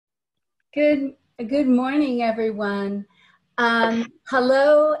Good morning, everyone.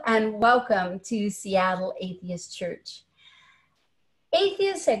 Hello and welcome to Seattle Atheist Church.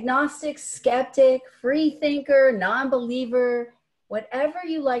 Atheist, agnostic, skeptic, free thinker, non-believer, whatever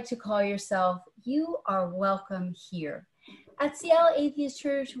you like to call yourself, you are welcome here. At Seattle Atheist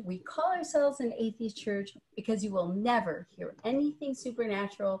Church, we call ourselves an atheist church because you will never hear anything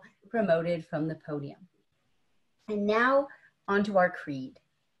supernatural promoted from the podium. And now, onto our creed.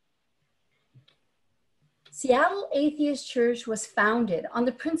 Seattle Atheist Church was founded on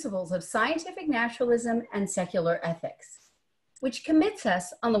the principles of scientific naturalism and secular ethics, which commits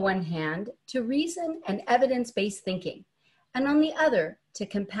us, on the one hand, to reason and evidence-based thinking, and on the other, to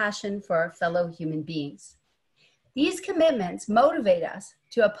compassion for our fellow human beings. These commitments motivate us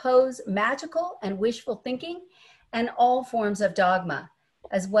to oppose magical and wishful thinking and all forms of dogma,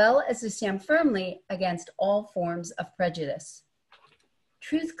 as well as to stand firmly against all forms of prejudice.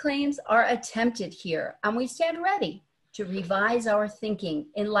 Truth claims are attempted here, and we stand ready to revise our thinking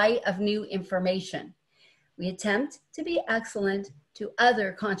in light of new information. We attempt to be excellent to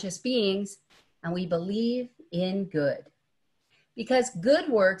other conscious beings, and we believe in good, because good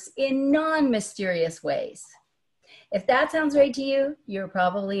works in non-mysterious ways. If that sounds right to you, you're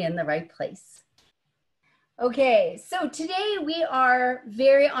probably in the right place. Okay, so today we are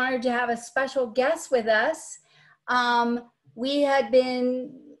very honored to have a special guest with us. We had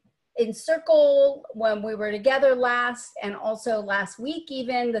been in circle when we were together last, and also last week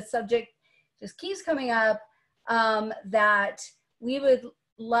even. The subject just keeps coming up that we would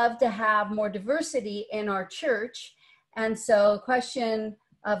love to have more diversity in our church. And so question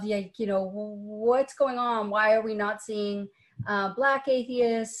of, what's going on? Why are we not seeing Black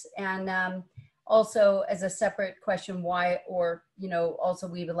atheists? And also as a separate question, why, or, also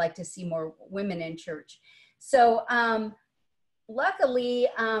we would like to see more women in church. So luckily,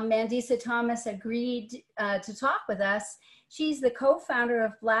 Mandisa Thomas agreed to talk with us. She's the co-founder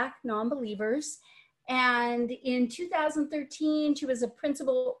of Black Nonbelievers. And in 2013, she was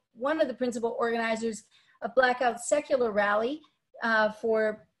one of the principal organizers of Blackout Secular Rally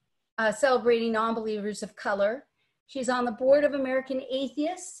for celebrating non-believers of color. She's on the board of American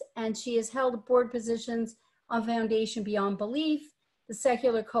Atheists, and she has held board positions on Foundation Beyond Belief, the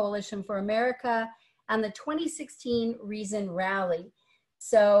Secular Coalition for America, and the 2016 Reason Rally.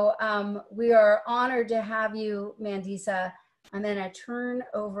 So we are honored to have you, Mandisa. I'm going to turn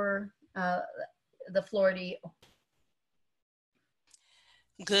over the floor to you.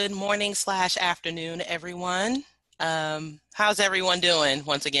 Good morning / afternoon, everyone. How's everyone doing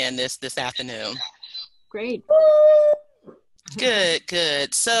once again this afternoon? Great.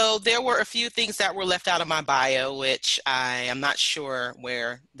 Good. So there were a few things that were left out of my bio, which I am not sure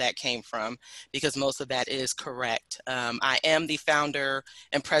where that came from, because most of that is correct. I am the founder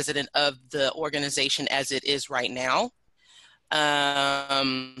and president of the organization as it is right now.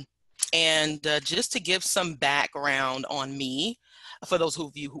 And just to give some background on me, for those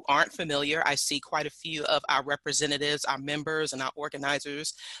of you who aren't familiar, I see quite a few of our representatives, our members, and our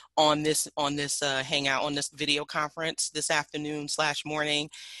organizers on this hangout, on this video conference this afternoon / morning,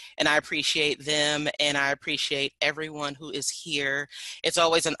 and I appreciate them, and I appreciate everyone who is here. It's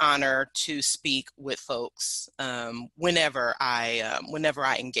always an honor to speak with folks whenever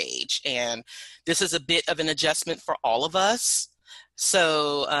I engage, and this is a bit of an adjustment for all of us.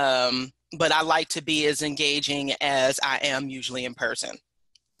 So, but I like to be as engaging as I am usually in person.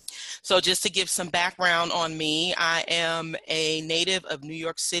 So just to give some background on me, I am a native of New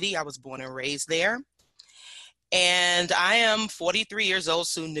York City. I was born and raised there. And I am 43 years old,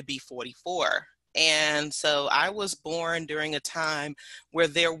 soon to be 44. And so I was born during a time where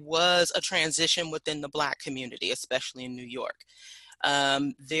there was a transition within the Black community, especially in New York.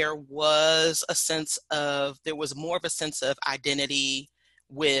 There was more of a sense of identity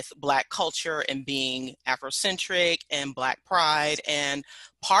with Black culture and being Afrocentric and Black pride. And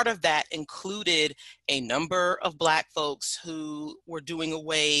part of that included a number of Black folks who were doing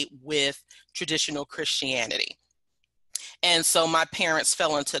away with traditional Christianity. And so my parents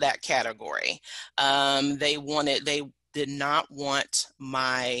fell into that category. They did not want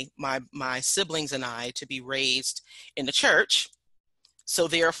my siblings and I to be raised in the church. So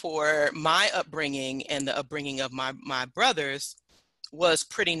therefore, my upbringing and the upbringing of my brothers was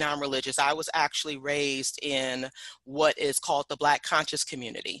pretty non-religious. I was actually raised in what is called the Black conscious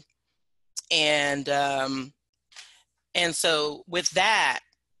community. And so with that,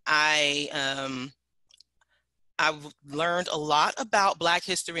 I I've learned a lot about Black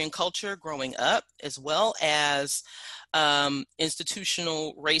history and culture growing up, as well as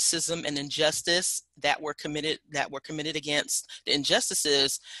institutional racism and injustice that were committed against the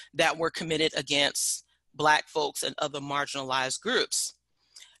injustices that were committed against Black folks and other marginalized groups.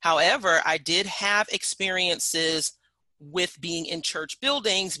 However, I did have experiences with being in church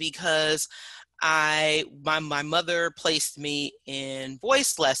buildings because my mother placed me in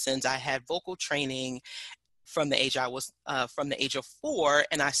voice lessons. I had vocal training from the age of 4,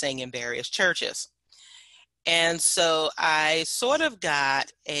 and I sang in various churches. And so I sort of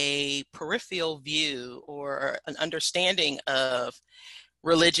got a peripheral view or an understanding of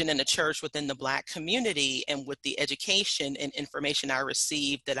religion and the church within the Black community, and with the education and information I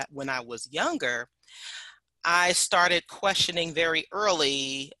received when I was younger, I started questioning very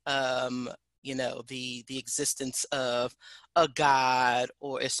early, the existence of a God,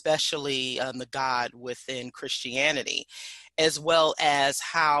 or especially the God within Christianity, as well as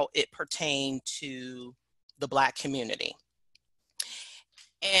how it pertained to the Black community.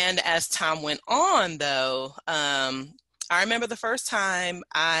 And as time went on, though, I remember the first time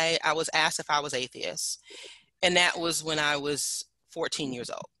I was asked if I was atheist, and that was when I was 14 years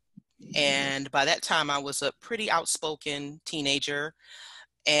old. And by that time, I was a pretty outspoken teenager.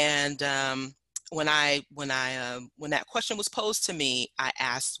 And when that question was posed to me, I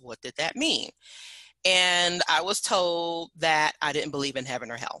asked, what did that mean? And I was told that I didn't believe in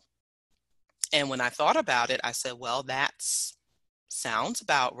heaven or hell. And when I thought about it, I said, well, that sounds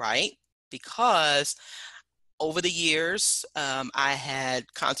about right, because over the years, I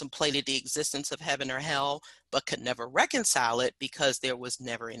had contemplated the existence of heaven or hell, but could never reconcile it because there wasn't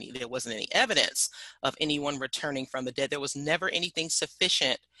any evidence of anyone returning from the dead. There was never anything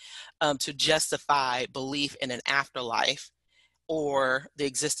sufficient to justify belief in an afterlife or the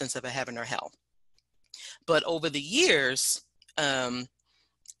existence of a heaven or hell. But over the years, I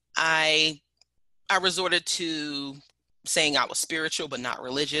resorted to saying I was spiritual but not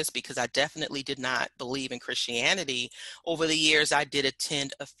religious, because I definitely did not believe in Christianity. Over the years, I did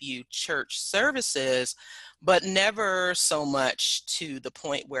attend a few church services, but never so much to the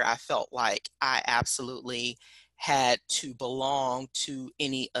point where I felt like I absolutely had to belong to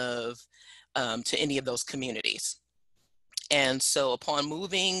any of those communities. And so upon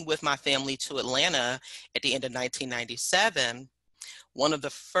moving with my family to Atlanta at the end of 1997, one of the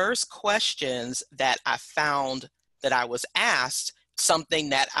first questions that I found that I was asked,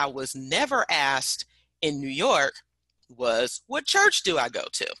 something that I was never asked in New York, was, what church do I go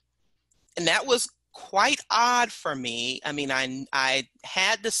to? And that was quite odd for me. I mean, I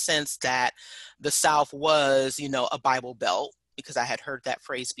had the sense that the South was, a Bible Belt, because I had heard that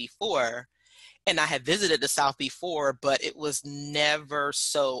phrase before. And I had visited the South before, but it was never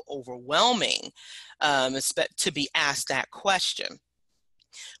so overwhelming to be asked that question.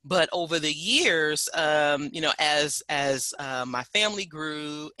 But over the years, as my family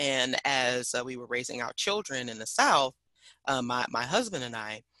grew, and as we were raising our children in the South, my husband and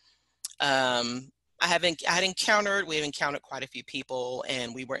I had encountered quite a few people,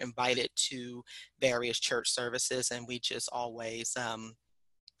 and we were invited to various church services, and we just always,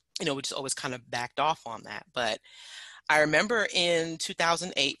 kind of backed off on that. But I remember in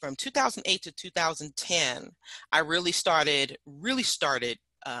 2008, from 2008 to 2010, I really started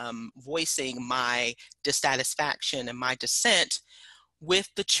voicing my dissatisfaction and my dissent with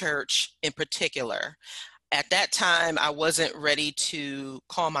the church in particular. At that time, I wasn't ready to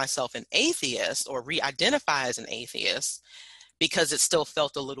call myself an atheist or re-identify as an atheist, because it still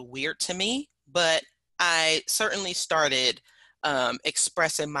felt a little weird to me, but I certainly started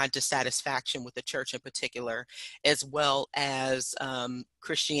expressing my dissatisfaction with the church in particular, as well as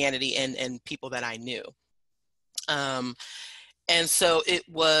Christianity and people that I knew. And so it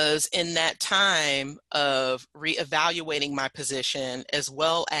was in that time of reevaluating my position, as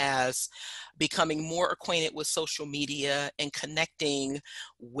well as becoming more acquainted with social media and connecting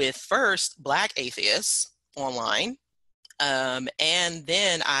with first Black atheists online. And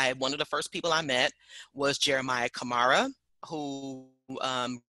then one of the first people I met was Jeremiah Kamara, who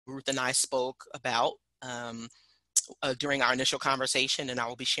Ruth and I spoke about during our initial conversation, and I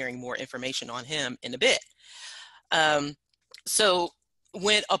will be sharing more information on him in a bit. So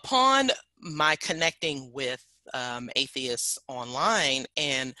upon my connecting with atheists online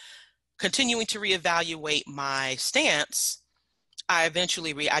and continuing to reevaluate my stance, I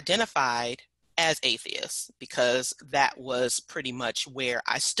eventually re-identified as atheist, because that was pretty much where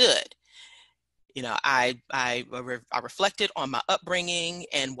I stood. I reflected on my upbringing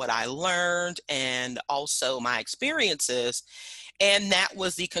and what I learned, and also my experiences, and that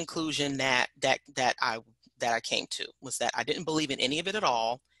was the conclusion that that I came to, was that I didn't believe in any of it at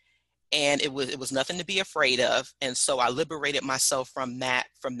all. And it was nothing to be afraid of. And so I liberated myself from that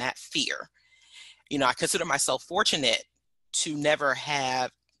fear. You know, I consider myself fortunate to never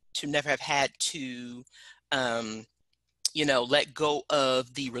have had to, you know, let go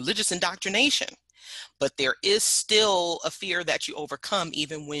of the religious indoctrination. But there is still a fear that you overcome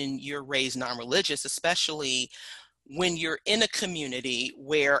even when you're raised non-religious, especially when you're in a community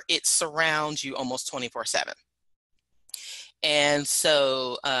where it surrounds you almost 24/7. And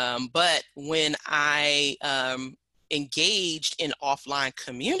so, but when I engaged in offline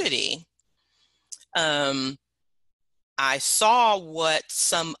community, I saw what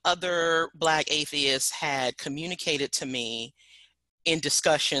some other Black atheists had communicated to me in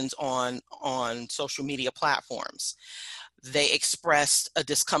discussions on social media platforms. They expressed a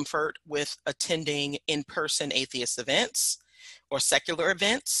discomfort with attending in-person atheist events or secular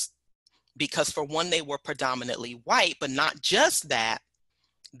events because, for one, they were predominantly white, but not just that,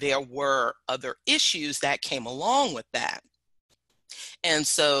 there were other issues that came along with that. And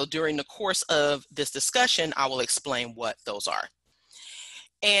so during the course of this discussion, I will explain what those are.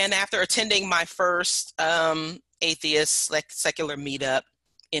 And after attending my first atheist secular meetup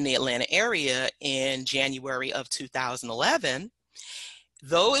in the Atlanta area in January of 2011,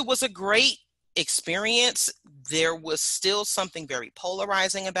 though it was a great experience, there was still something very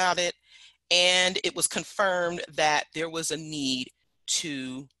polarizing about it. And it was confirmed that there was a need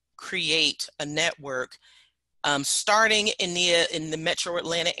to create a network starting in the metro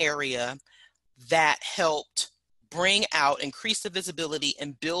Atlanta area that helped bring out, increase the visibility,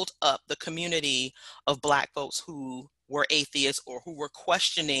 and build up the community of Black folks who were atheists or who were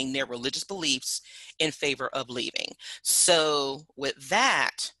questioning their religious beliefs in favor of leaving. So with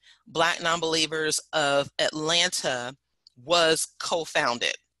that, Black Nonbelievers of Atlanta was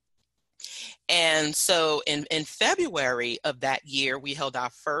co-founded. And so in February of that year, we held our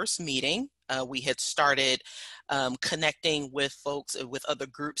first meeting. We had started connecting with folks, with other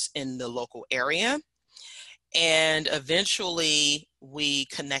groups in the local area. And eventually we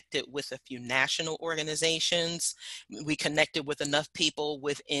connected with a few national organizations. We connected with enough people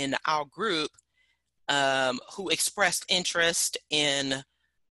within our group who expressed interest in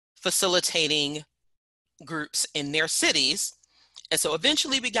facilitating groups in their cities. And so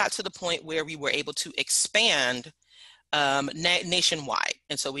eventually we got to the point where we were able to expand nationwide.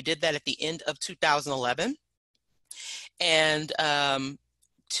 And so we did that at the end of 2011. And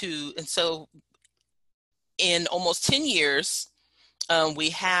so in almost 10 years, we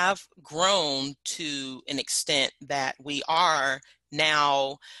have grown to an extent that we are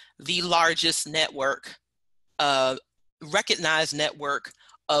now the largest network, recognized network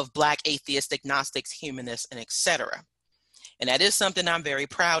of Black atheists, agnostics, humanists, and etc. And that is something I'm very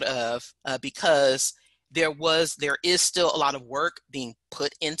proud of because there is still a lot of work being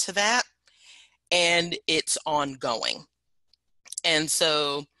put into that, and it's ongoing. And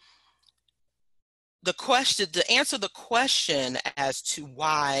so to answer the question as to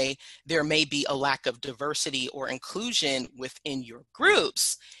why there may be a lack of diversity or inclusion within your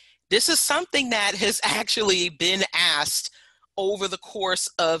groups, this is something that has actually been asked over the course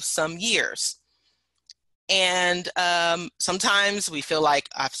of some years. And sometimes I feel like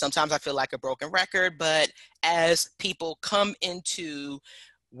a broken record, but as people come into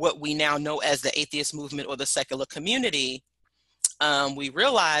what we now know as the atheist movement or the secular community, we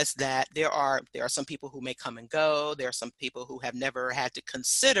realize that there are some people who may come and go. There are some people who have never had to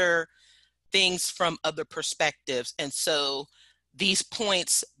consider things from other perspectives. And so these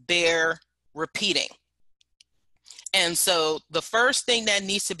points bear repeating. And so the first thing that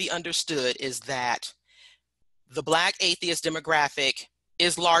needs to be understood is that the Black atheist demographic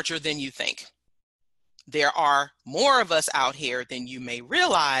is larger than you think. There are more of us out here than you may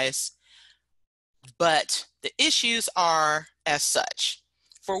realize, but the issues are as such.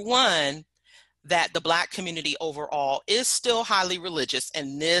 For one, that the Black community overall is still highly religious,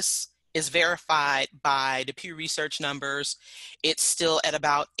 and this is verified by the Pew Research numbers. It's still at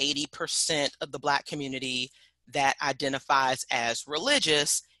about 80% of the Black community that identifies as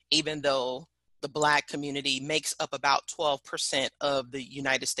religious, even though the Black community makes up about 12% of the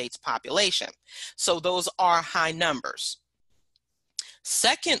United States population. So those are high numbers.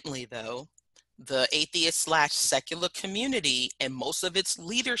 Secondly, though, the atheist/secular community and most of its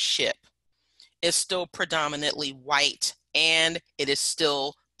leadership is still predominantly white, and it is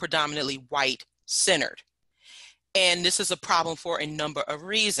still predominantly white-centered. And this is a problem for a number of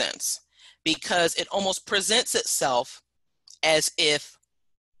reasons, because it almost presents itself as if,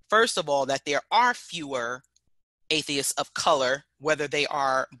 first of all, that there are fewer atheists of color, whether they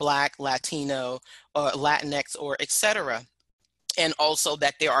are Black, Latino, or Latinx, or etc. And also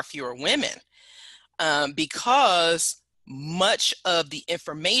that there are fewer women, because much of the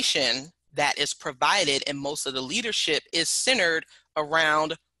information that is provided and most of the leadership is centered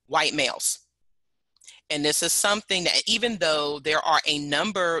around white males. And this is something that, even though there are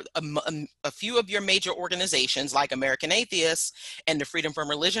a few of your major organizations like American Atheists and the Freedom from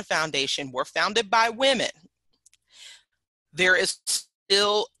Religion Foundation were founded by women, there is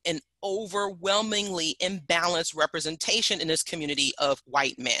still an overwhelmingly imbalanced representation in this community of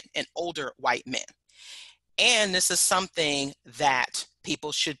white men and older white men. And this is something that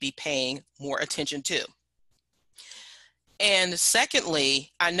people should be paying more attention to. And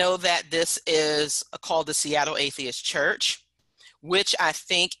secondly, I know that this is called the Seattle Atheist Church, which I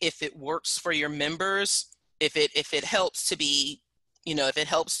think if it works for your members, if it helps to be, if it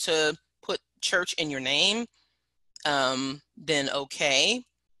helps to put church in your name, then okay.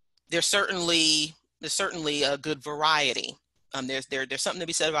 There's certainly a good variety. There's something to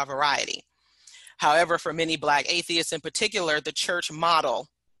be said about variety. However, for many Black atheists in particular, the church model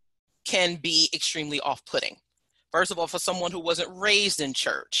can be extremely off-putting. First of all, for someone who wasn't raised in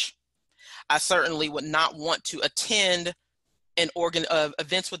church, I certainly would not want to attend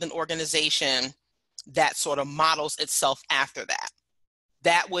events with an organization that sort of models itself after that.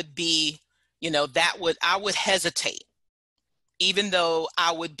 That would be, I would hesitate, even though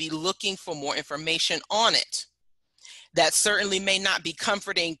I would be looking for more information on it. That certainly may not be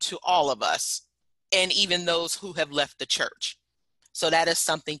comforting to all of us, and even those who have left the church. So that is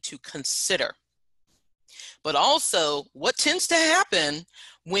something to consider. But also, what tends to happen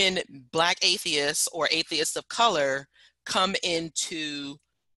when Black atheists or atheists of color come into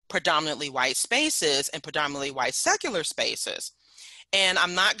predominantly white spaces and predominantly white secular spaces? And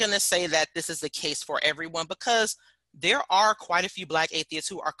I'm not going to say that this is the case for everyone, because there are quite a few Black atheists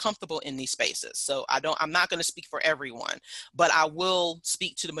who are comfortable in these spaces. So I'm not going to speak for everyone, but I will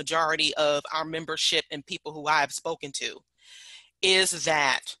speak to the majority of our membership and people who I have spoken to, is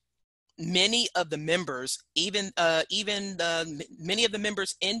that many of the members, many of the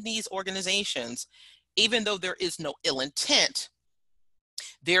members in these organizations, even though there is no ill intent,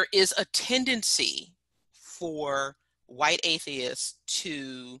 there is a tendency for white atheists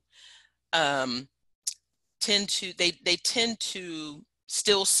to tend to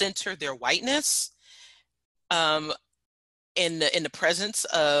still center their whiteness in the presence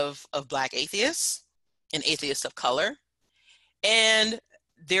of Black atheists and atheists of color. And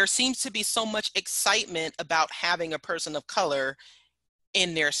there seems to be so much excitement about having a person of color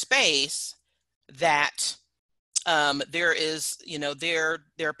in their space that there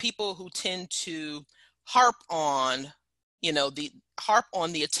are people who tend to harp on the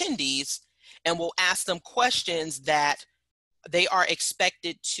attendees and will ask them questions that they are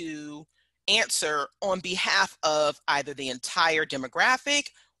expected to answer on behalf of either the entire demographic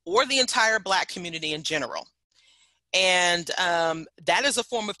or the entire Black community in general. And that is a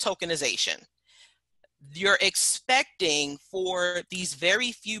form of tokenization. You're expecting for these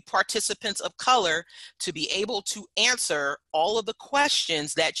very few participants of color to be able to answer all of the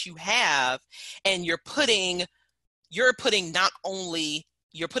questions that you have, and you're putting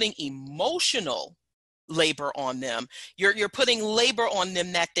emotional labor on them. You're putting labor on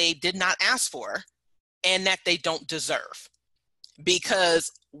them that they did not ask for and that they don't deserve.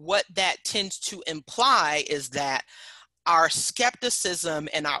 Because what that tends to imply is that our skepticism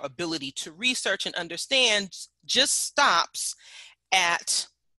and our ability to research and understand just stops at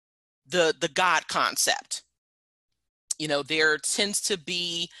the God concept. There tends to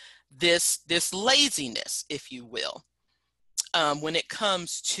be this laziness, if you will, when it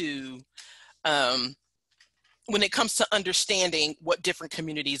comes to understanding what different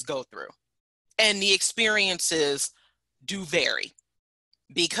communities go through. And the experiences do vary,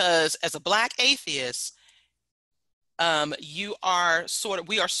 because as a Black atheist, we are sort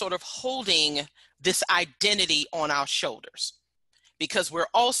of holding this identity on our shoulders, because we're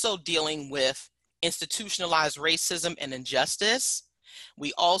also dealing with institutionalized racism and injustice.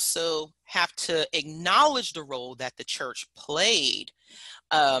 We also have to acknowledge the role that the church played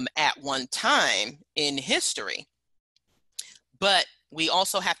at one time in history. But we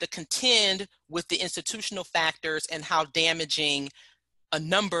also have to contend with the institutional factors and how damaging a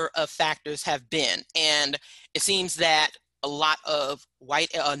number of factors have been. And it seems that a lot of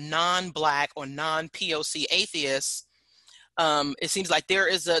white, non-Black or non-POC atheists, it seems like there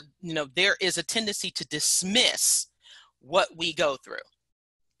is a tendency to dismiss what we go through.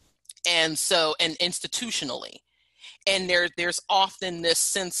 And institutionally. And there's often this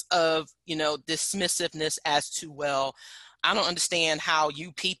sense of, dismissiveness as to, well, I don't understand how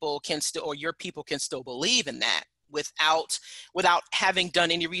you people can still, or your people can still believe in that without having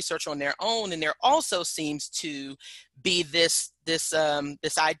done any research on their own. And there also seems to be this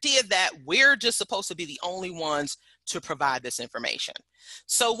idea that we're just supposed to be the only ones to provide this information.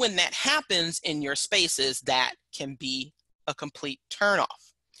 So when that happens in your spaces, that can be a complete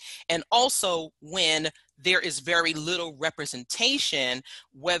turnoff. And also when there is very little representation,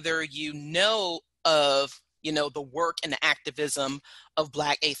 whether you know of, the work and the activism of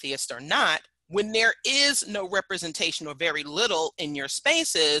Black atheists or not, when there is no representation or very little in your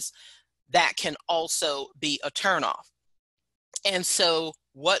spaces, that can also be a turnoff. And so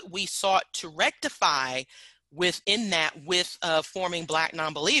what we sought to rectify within that with forming Black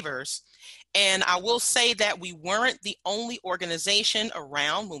Nonbelievers, and I will say that we weren't the only organization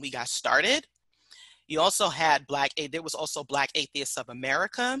around when we got started. You also had there was also Black Atheists of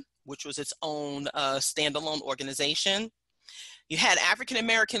America, which was its own standalone organization. You had African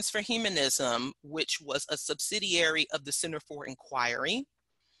Americans for Humanism, which was a subsidiary of the Center for Inquiry.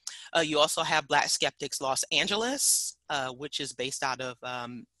 You also have Black Skeptics Los Angeles, which is based out of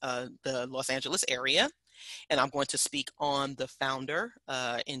the Los Angeles area. And I'm going to speak on the founder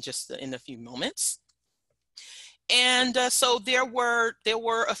in a few moments. And so there were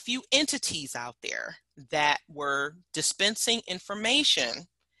a few entities out there that were dispensing information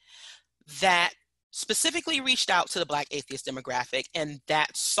that specifically reached out to the Black atheist demographic, and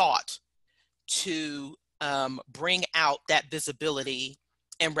that sought to bring out that visibility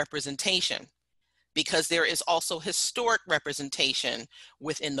and representation, because there is also historic representation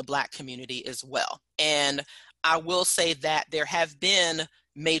within the Black community as well. And I will say that there have been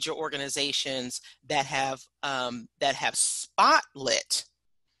major organizations that have spotlit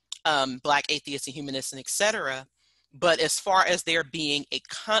Black atheists and humanists and et cetera. But as far as there being a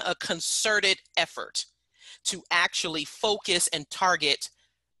concerted effort to actually focus and target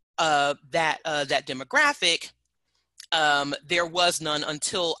that demographic, there was none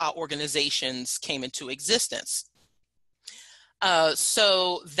until our organizations came into existence.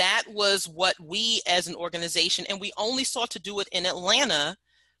 So that was what we as an organization, and we only sought to do it in Atlanta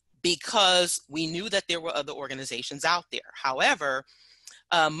because we knew that there were other organizations out there. However,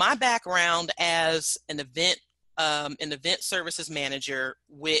 my background as an event services manager,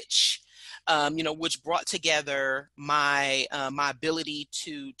 which brought together my ability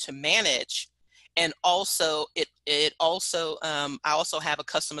to manage, and also I also have a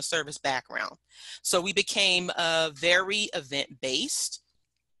customer service background. So we became very event-based,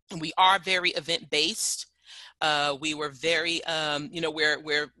 and we are very event-based. We were very,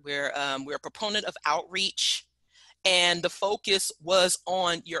 we're a proponent of outreach. And the focus was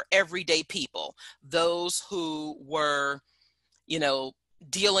on your everyday people, those who were,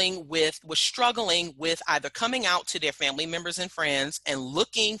 struggling with either coming out to their family members and friends and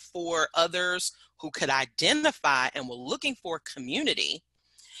looking for others who could identify and were looking for community,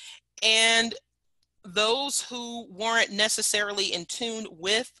 and those who weren't necessarily in tune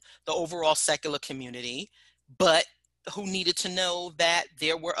with the overall secular community, but who needed to know that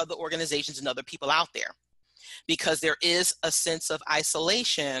there were other organizations and other people out there. Because there is a sense of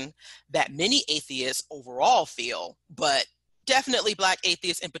isolation that many atheists overall feel, but definitely Black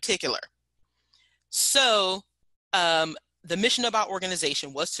atheists in particular. So the mission of our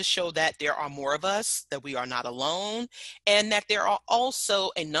organization was to show that there are more of us, that we are not alone, and that there are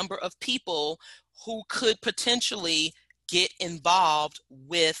also a number of people who could potentially get involved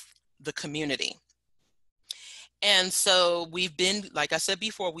with the community. And so we've been, like I said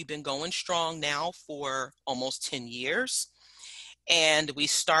before, we've been going strong now for almost 10 years. And we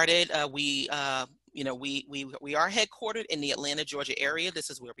started, we are headquartered in the Atlanta, Georgia area. This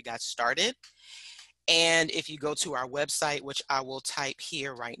is where we got started. And if you go to our website, which I will type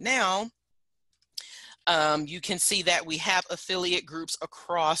here right now, you can see that we have affiliate groups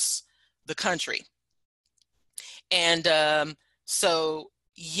across the country. And so,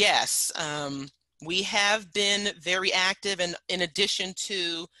 yes, we have been very active, and in addition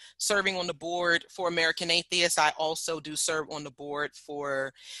to serving on the board for American Atheists, I also do serve on the board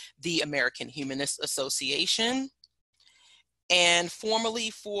for the American Humanist Association, and formerly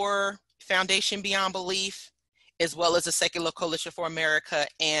for Foundation Beyond Belief, as well as the Secular Coalition for America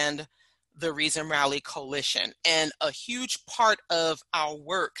and the Reason Rally Coalition. And a huge part of our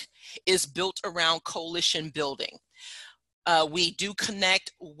work is built around coalition building. We do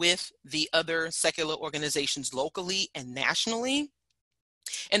connect with the other secular organizations locally and nationally.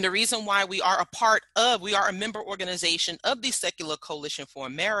 And the reason why we are a member organization of the Secular Coalition for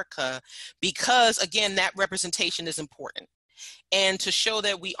America, because again, that representation is important. And to show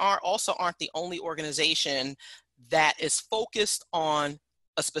that we aren't the only organization that is focused on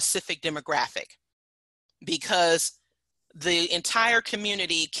a specific demographic, because the entire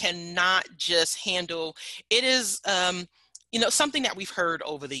community cannot just handle it. Is something that we've heard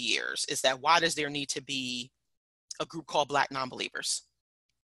over the years is that why does there need to be a group called Black Nonbelievers?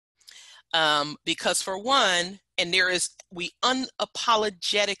 Because for one, we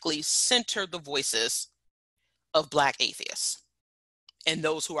unapologetically center the voices of Black atheists and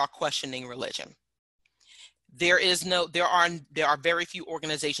those who are questioning religion. There are very few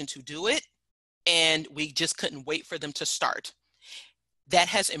organizations who do it, and we just couldn't wait for them to start. That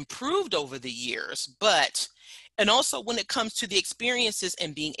has improved over the years, and also when it comes to the experiences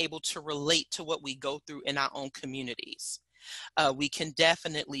and being able to relate to what we go through in our own communities, we can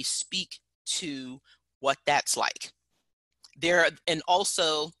definitely speak to what that's like. And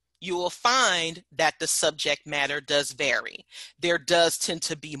also you will find that the subject matter does vary. There does tend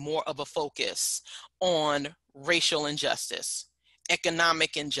to be more of a focus on racial injustice,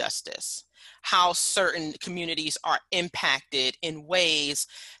 economic injustice, how certain communities are impacted in ways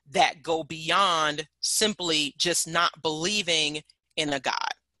that go beyond simply just not believing in a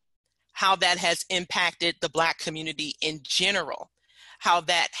God, how that has impacted the Black community in general, how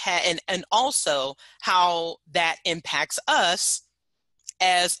that and also how that impacts us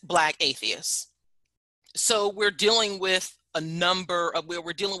as Black atheists. So we're dealing with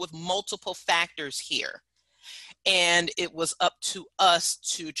we're dealing with multiple factors here. And it was up to us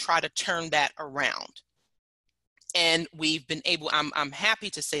to try to turn that around. And we've been able, I'm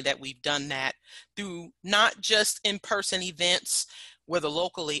happy to say that we've done that through not just in-person events, whether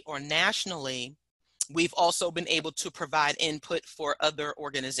locally or nationally. We've also been able to provide input for other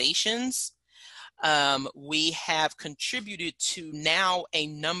organizations. We have contributed to now a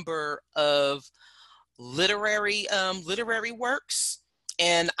number of literary works,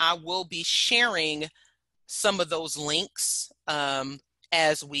 and I will be sharing some of those links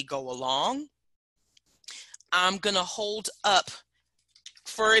as we go along. I'm going to hold up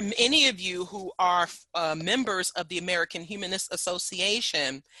for any of you who are members of the American Humanist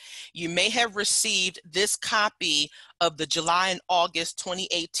Association. You may have received this copy of the July and August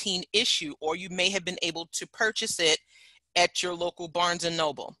 2018 issue, or you may have been able to purchase it at your local Barnes and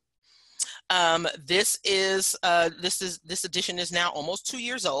Noble. This edition is now almost 2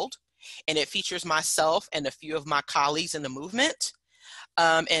 years old, and it features myself and a few of my colleagues in the movement.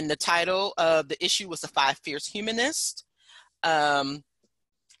 And the title of the issue was The Five Fierce Humanists.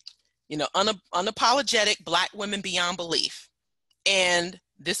 Unapologetic Black women beyond belief. And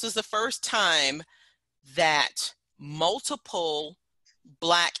this is the first time that multiple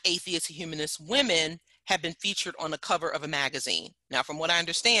Black atheist humanist women have been featured on the cover of a magazine. Now, from what I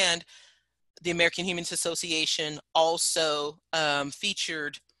understand, the American Humanist Association also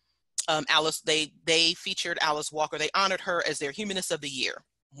featured Alice. They featured Alice Walker. They honored her as their Humanist of the Year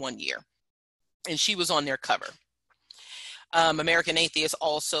one year, and she was on their cover. American Atheists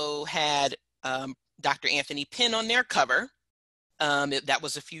also had Dr. Anthony Penn on their cover. That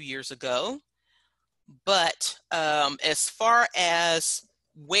was a few years ago. But as far as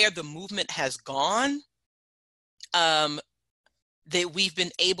where the movement has gone, we've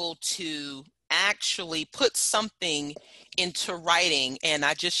been able to actually put something into writing. And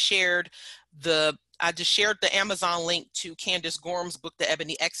I just shared the Amazon link to Candace Gorham's book, The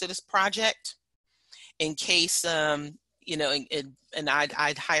Ebony Exodus Project, in case and I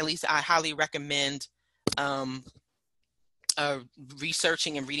highly recommend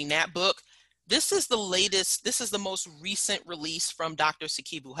researching and reading that book. This is the most recent release from Dr.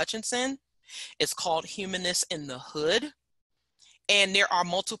 Sikivu Hutchinson. It's called Humanists in the Hood. And there are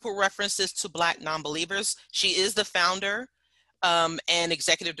multiple references to Black Nonbelievers. She is the founder and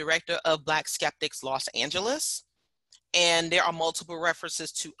executive director of Black Skeptics Los Angeles. And there are multiple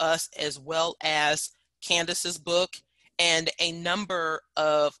references to us, as well as Candace's book, and a number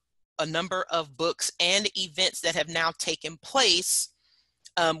of books and events that have now taken place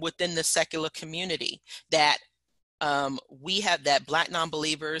within the secular community that that Black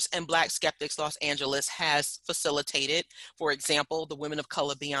Nonbelievers and Black Skeptics Los Angeles has facilitated. For example, the Women of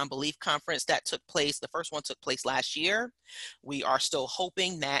Color Beyond Belief Conference that took place, the first one took place last year. We are still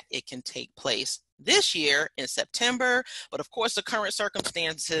hoping that it can take place this year in September, but of course the current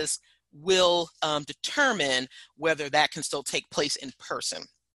circumstances will determine whether that can still take place in person.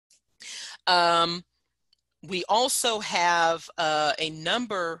 We also have a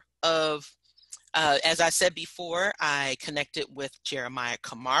number of As I said before, I connected with Jeremiah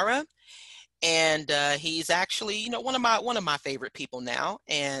Kamara, and he's actually, you know, one of my favorite people now,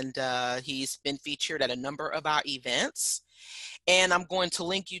 and he's been featured at a number of our events. And I'm going to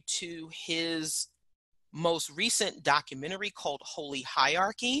link you to his most recent documentary called Holy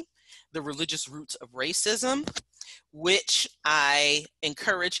Hierarchy: The Religious Roots of Racism, which I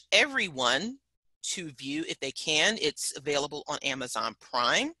encourage everyone to view if they can. It's available on Amazon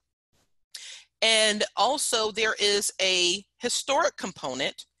Prime. And also there is a historic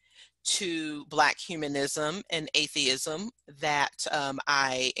component to Black humanism and atheism that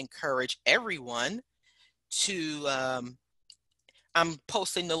I encourage everyone to, I'm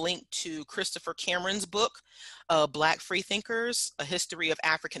posting the link to Christopher Cameron's book, Black Freethinkers, A History of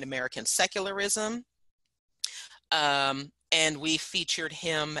African American Secularism. And we featured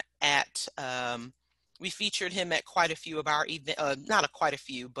him at quite a few of our events, not quite a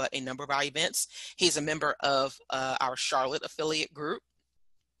few, but a number of our events. He's a member of our Charlotte affiliate group.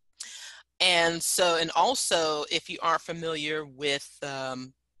 And so, and also, if you aren't familiar with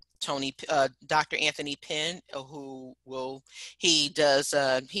Dr. Anthony Penn, he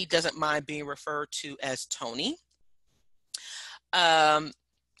doesn't mind being referred to as Tony. I'm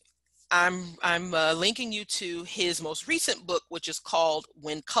linking you to his most recent book, which is called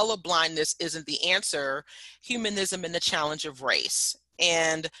When Colorblindness Isn't the Answer: Humanism and the Challenge of Race.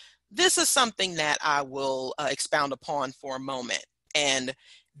 And this is something that I will expound upon for a moment. And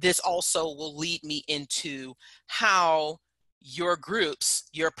this also will lead me into how your groups,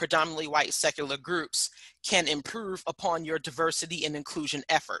 your predominantly white secular groups, can improve upon your diversity and inclusion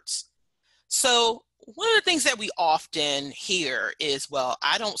efforts. So one of the things that we often hear is, well,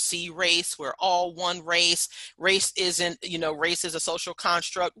 I don't see race. We're all one race. Race isn't, race is a social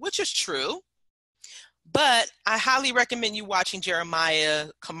construct, which is true. But I highly recommend you watching Jeremiah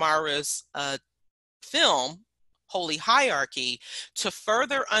Kamara's film, Holy Hierarchy, to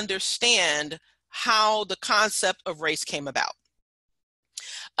further understand how the concept of race came about.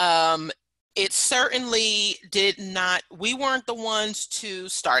 It certainly did not, we weren't the ones to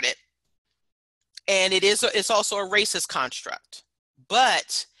start it. And it's also a racist construct.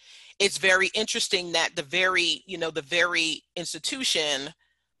 But it's very interesting that the very institution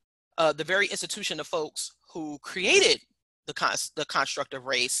of folks who created the construct of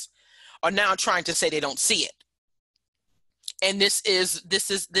race are now trying to say they don't see it. And this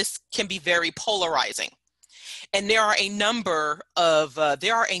can be very polarizing. And there are a number of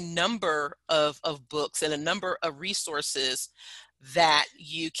books and a number of resources that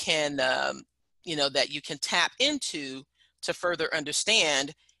you can tap into to further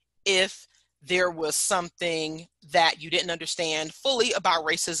understand if there was something that you didn't understand fully about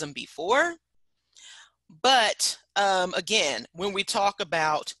racism before. But again, when we talk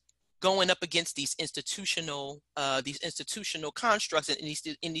about going up against these institutional constructs and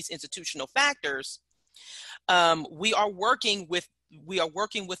in these institutional factors, we are working with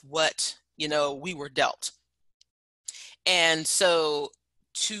what we were dealt. And so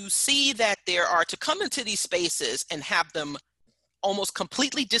to see that to come into these spaces and have them almost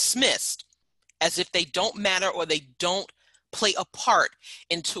completely dismissed as if they don't matter or they don't play a part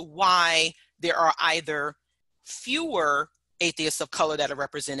into why there are either fewer atheists of color that are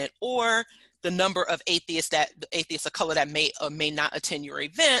represented or the number of atheists of color that may or may not attend your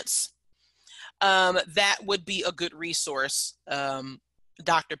events, that would be a good resource,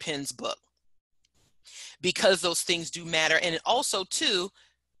 Dr. Penn's book, because those things do matter. And also too,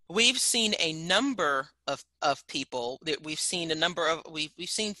 we've seen a number of people that we've seen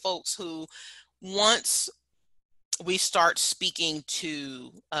folks who, once we start speaking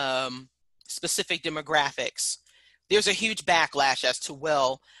to specific demographics, there's a huge backlash as to,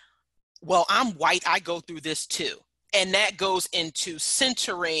 well, I'm white, I go through this too. And that goes into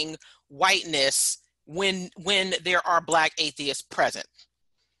centering whiteness when there are Black atheists present.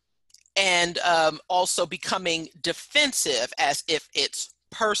 And also becoming defensive as if it's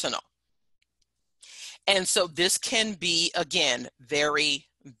personal. And so this can be, again, very,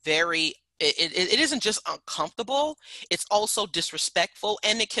 very, it isn't just uncomfortable, it's also disrespectful,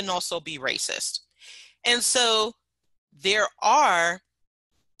 and it can also be racist. And so there are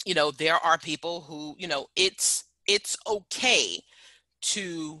people who, it's okay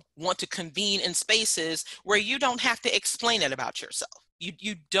to want to convene in spaces where you don't have to explain it about yourself.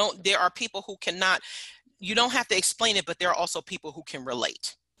 There are people who cannot, you don't have to explain it, but there are also people who can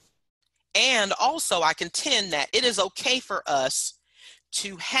relate. And also I contend that it is okay for us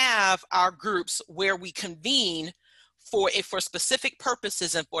to have our groups where we convene for specific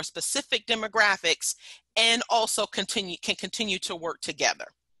purposes and for specific demographics, and also can continue to work together.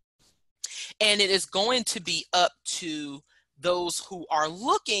 And it is going to be up to those who are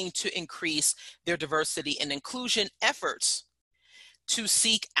looking to increase their diversity and inclusion efforts to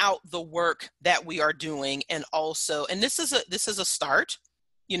seek out the work that we are doing. And also, and this is a start,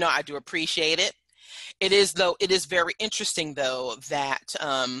 you know, I do appreciate it. It is very interesting though that,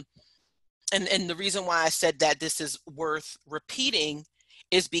 and the reason why I said that this is worth repeating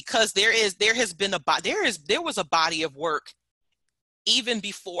is because there was a body of work even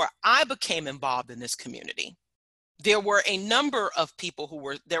before I became involved in this community. There were a number of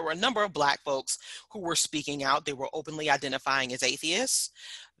Black folks who were speaking out. They were openly identifying as atheists.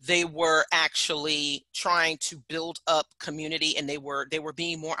 They were actually trying to build up community, and they were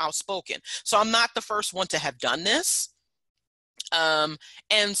being more outspoken. So I'm not the first one to have done this. But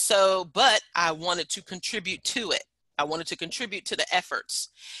I wanted to contribute to it. I wanted to contribute to the efforts.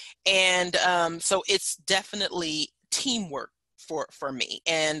 And so it's definitely teamwork for me.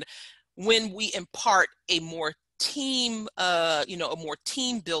 And when we impart a more team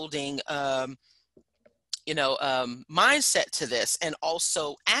building, mindset to this, and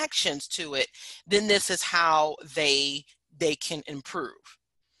also actions to it, then this is how they can improve.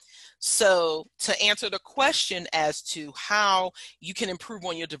 So to answer the question as to how you can improve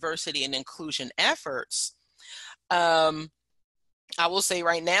on your diversity and inclusion efforts, I will say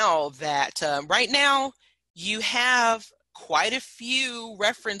right now that right now you have quite a few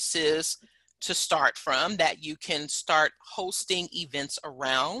references to start from, that you can start hosting events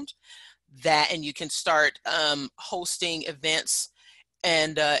around that, and you can start hosting events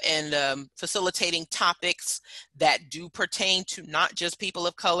and facilitating topics that do pertain to not just people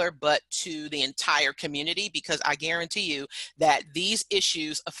of color, but to the entire community, because I guarantee you that these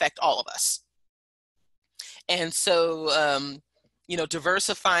issues affect all of us. And so,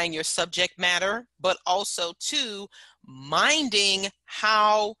 diversifying your subject matter, but also too, minding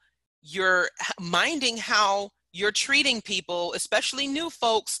how you're treating people, especially new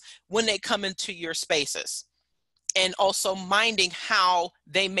folks, when they come into your spaces. And also minding how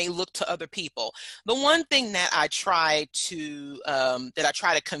they may look to other people. The one thing that I try to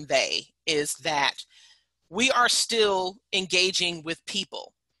convey is that we are still engaging with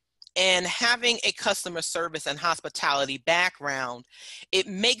people. And having a customer service and hospitality background, it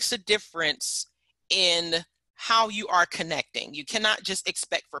makes a difference in how you are connecting. You cannot just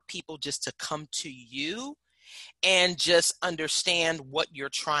expect for people just to come to you and just understand what you're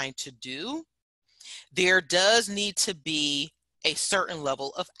trying to do. There does need to be a certain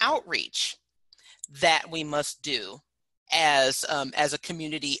level of outreach that we must do as a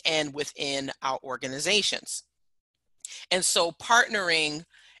community and within our organizations. And so partnering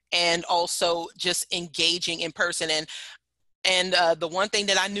and also just engaging in person. And the one thing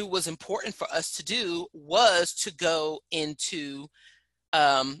that I knew was important for us to do was to go into,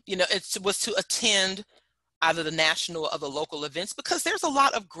 was to attend either the national or the local events, because there's a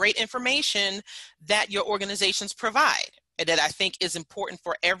lot of great information that your organizations provide and that I think is important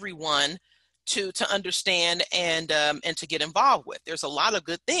for everyone to understand and to get involved with. There's a lot of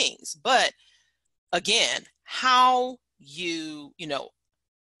good things, but again, how you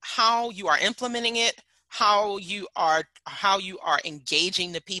are implementing it, how you are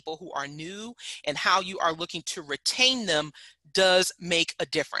engaging the people who are new, and how you are looking to retain them does make a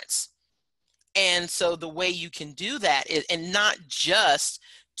difference. And so the way you can do that is, and not just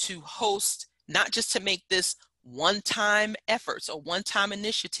to make this one-time efforts or one-time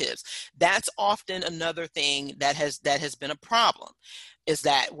initiatives. That's often another thing that has been a problem, is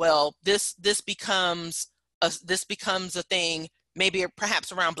that, well, this becomes a thing maybe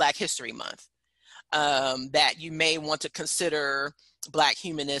perhaps around Black History Month, that you may want to consider Black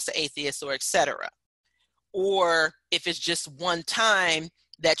humanists, atheists, or etc. Or if it's just one time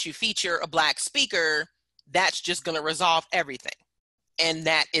that you feature a Black speaker, that's just going to resolve everything. And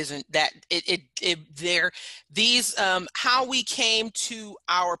that isn't that how we came to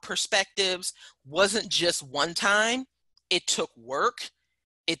our perspectives wasn't just one time. It took work,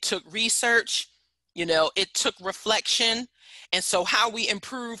 it took research, it took reflection. And so how we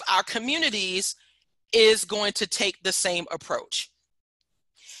improve our communities is going to take the same approach.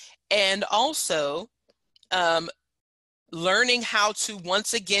 And also, learning how to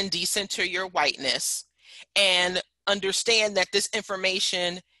once again decenter your whiteness and understand that this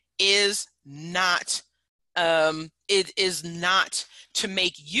information is not to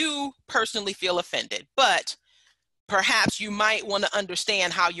make you personally feel offended, but perhaps you might want to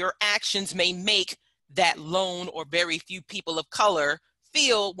understand how your actions may make that lone or very few people of color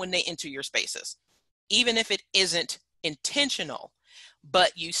feel when they enter your spaces, even if it isn't intentional.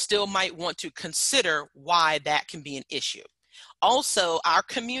 But you still might want to consider why that can be an issue. Also, our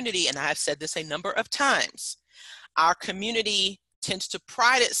community, and I've said this a number of times, our community tends to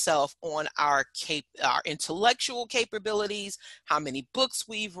pride itself on our intellectual capabilities, how many books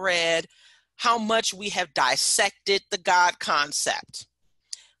we've read, how much we have dissected the God concept.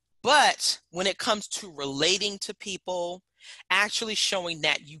 But when it comes to relating to people, actually showing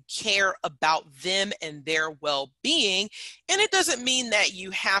that you care about them and their well-being, and it doesn't mean that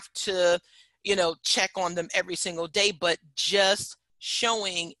you have to, check on them every single day, but just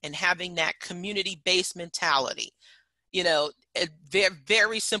showing and having that community-based mentality. Very,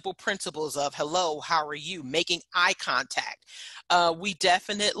 very simple principles of hello, how are you, making eye contact. We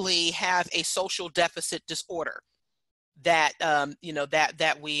definitely have a social deficit disorder that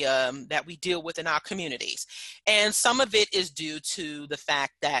we deal with in our communities, and some of it is due to the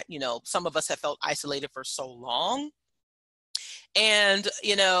fact that some of us have felt isolated for so long, and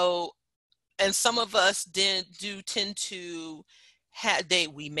and some of us tend to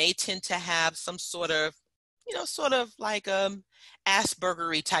we may tend to have some sort of like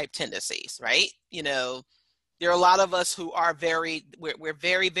Aspergery type tendencies, right? There are a lot of us who are we're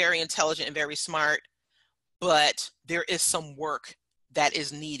very, very intelligent and very smart, but there is some work that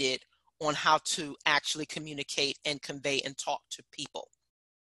is needed on how to actually communicate and convey and talk to people.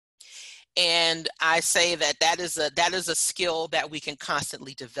 And I say that is a skill that we can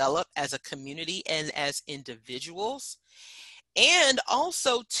constantly develop as a community and as individuals. And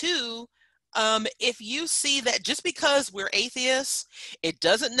also too, if you see that just because we're atheists, it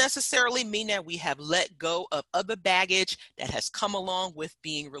doesn't necessarily mean that we have let go of other baggage that has come along with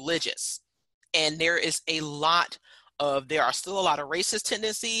being religious. And there are still a lot of racist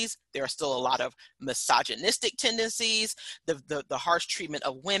tendencies. There are still a lot of misogynistic tendencies, the harsh treatment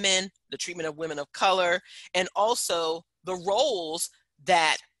of women, the treatment of women of color, and also the roles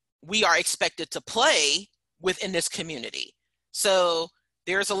that we are expected to play within this community. So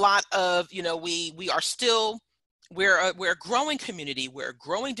there's a lot of, we're a growing community, we're a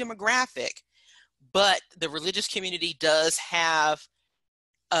growing demographic, but the religious community does have,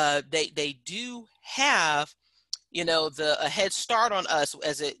 they do have, a head start on us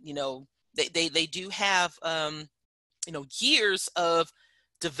as they do have, years of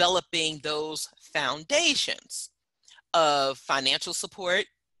developing those foundations of financial support.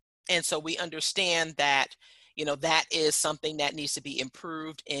 And so we understand that, that is something that needs to be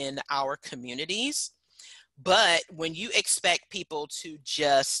improved in our communities. But when you expect people to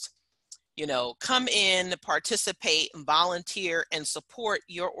just, come in, participate, and volunteer and support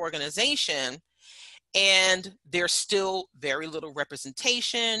your organization, and there's still very little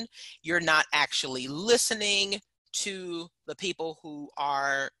representation, you're not actually listening to the people who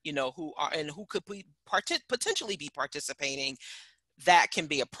are, and who could potentially be participating, that can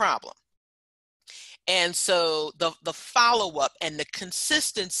be a problem. And so the follow-up and the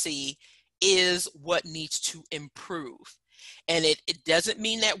consistency is what needs to improve. And it doesn't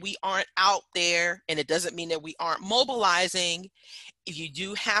mean that we aren't out there, and it doesn't mean that we aren't mobilizing. You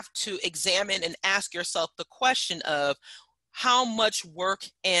do have to examine and ask yourself the question of how much work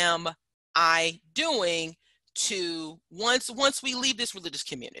am I doing to once we leave this religious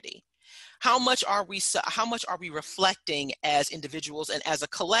community? How much are we reflecting as individuals and as a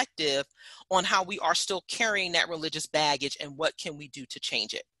collective on how we are still carrying that religious baggage, and what can we do to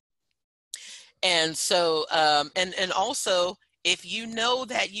change it? And so, and also, if you know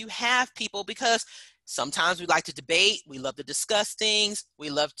that you have people, because sometimes we like to debate, we love to discuss things, we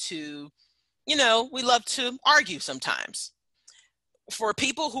love to argue sometimes. For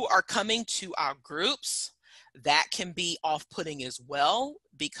people who are coming to our groups, that can be off-putting as well,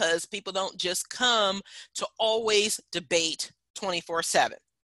 because people don't just come to always debate 24/7.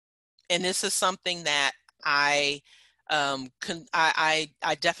 And this is something that I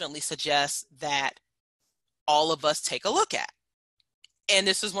definitely suggest that all of us take a look at. And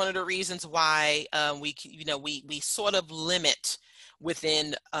this is one of the reasons why we sort of limit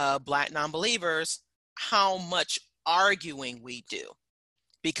within Black Nonbelievers how much arguing we do.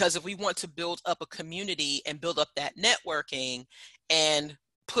 Because if we want to build up a community and build up that networking and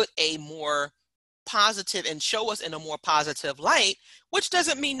put a more positive and show us in a more positive light, which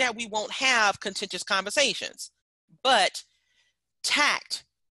doesn't mean that we won't have contentious conversations, but tact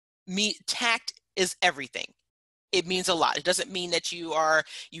is everything. It means a lot. It doesn't mean that you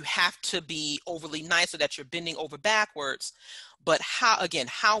have to be overly nice or that you're bending over backwards, but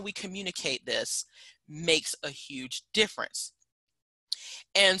how we communicate this makes a huge difference.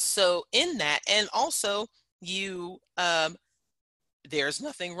 And so in that, and also there's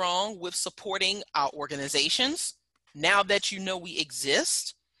nothing wrong with supporting our organizations now that you know we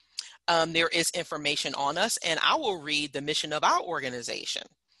exist. there is information on us, and I will read the mission of our organization.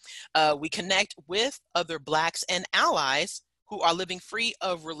 We connect with other Blacks and allies who are living free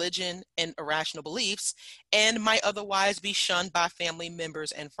of religion and irrational beliefs and might otherwise be shunned by family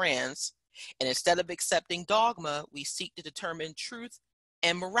members and friends. And instead of accepting dogma, we seek to determine truth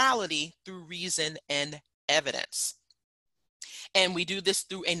and morality through reason and evidence. And we do this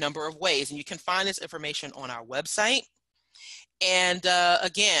through a number of ways, and you can find this information on our website. And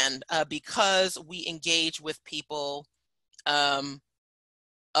again, because we engage with people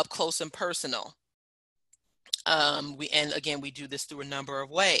up close and personal, we do this through a number of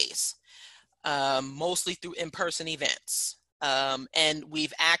ways, mostly through in-person events. And we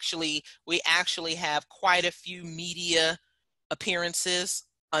actually have quite a few media appearances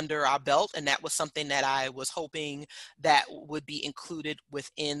under our belt, and that was something that I was hoping that would be included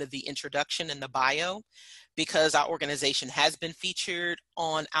within the introduction and the bio, because our organization has been featured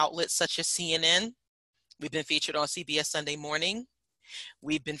on outlets such as CNN. We've been featured on CBS Sunday Morning.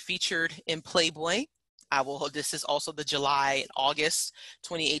 We've been featured in Playboy. This is also the July and August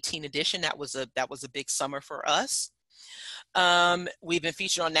 2018 edition. That was a big summer for us. We've been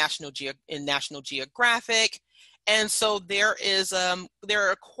featured on National Geographic. And so there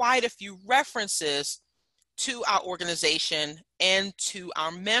are quite a few references to our organization and to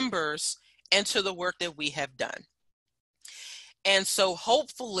our members and to the work that we have done. And so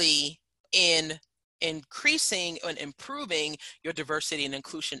hopefully in increasing and improving your diversity and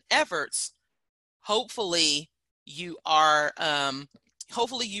inclusion efforts, hopefully you are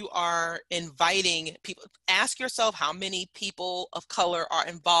inviting people. Ask yourself how many people of color are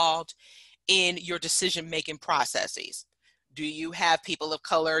involved in your decision-making processes. Do you have people of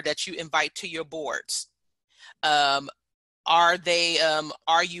color that you invite to your boards? Are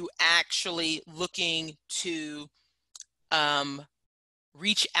you actually looking to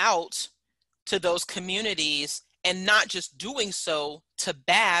reach out to those communities and not just doing so to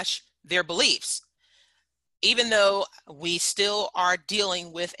bash their beliefs? Even though we still are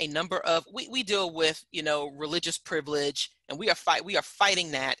dealing with a number of, we deal with, religious privilege, and we are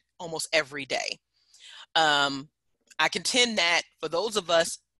fighting that almost every day. I contend that for those of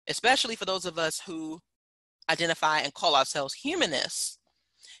us, especially for those of us who identify and call ourselves humanists,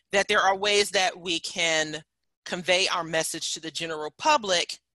 that there are ways that we can convey our message to the general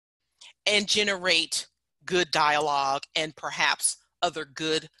public and generate good dialogue and perhaps other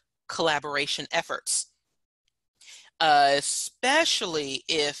good collaboration efforts. Especially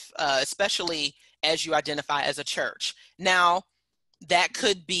as you identify as a church. Now, that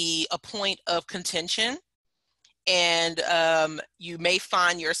could be a point of contention, and you may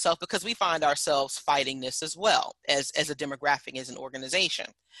find yourself, because we find ourselves fighting this as well as a demographic, as an organization.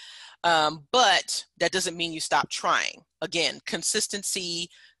 But that doesn't mean you stop trying. Again, consistency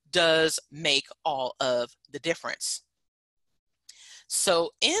does make all of the difference.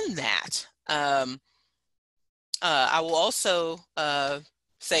 So in that, I will also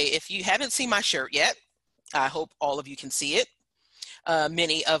say, if you haven't seen my shirt yet, I hope all of you can see it.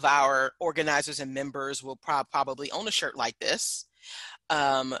 Many of our organizers and members will probably own a shirt like this.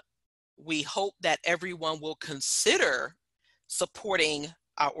 We hope that everyone will consider supporting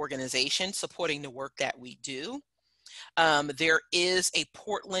our organization, supporting the work that we do. There is a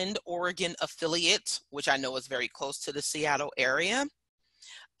Portland, Oregon affiliate, which I know is very close to the Seattle area.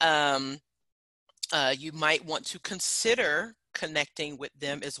 You might want to consider connecting with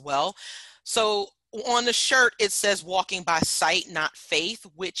them as well. So on the shirt, it says "Walking by Sight, Not Faith,"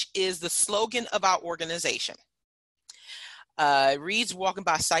 which is the slogan of our organization. It reads "Walking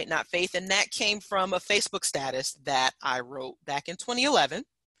by Sight, Not Faith," and that came from a Facebook status that I wrote back in 2011,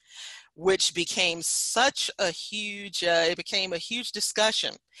 which became it became a huge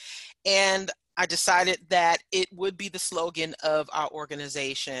discussion. And I decided that it would be the slogan of our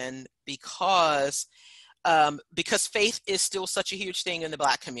organization because faith is still such a huge thing in the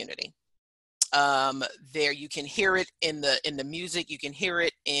Black community. There, you can hear it in the music, you can hear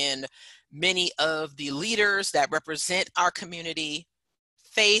it in many of the leaders that represent our community.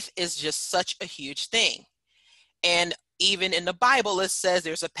 Faith is just such a huge thing. And even in the Bible, it says,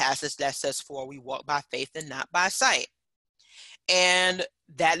 there's a passage that says, "For we walk by faith and not by sight." And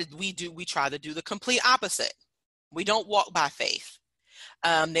that we try to do the complete opposite. We don't walk by faith.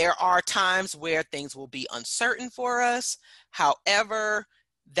 There are times where things will be uncertain for us. However,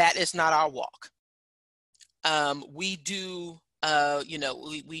 that is not our walk. We do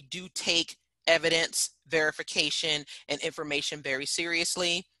take evidence, verification, and information very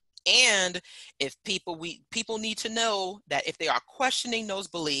seriously. And if people need to know that if they are questioning those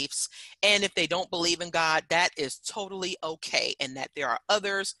beliefs and if they don't believe in God, that is totally okay, and that there are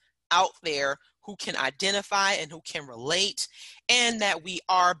others out there who can identify and who can relate, and that we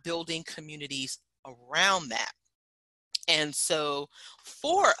are building communities around that. And so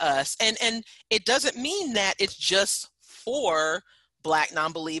for us, and it doesn't mean that it's just for Black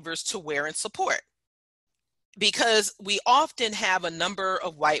nonbelievers to wear and support, because we often have a number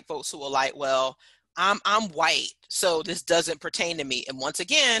of white folks who are like, well, I'm white, so this doesn't pertain to me. And once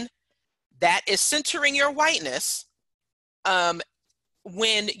again, that is centering your whiteness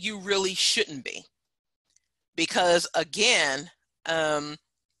when you really shouldn't be. Because again,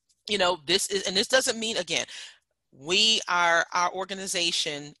 you know, this doesn't mean, again, our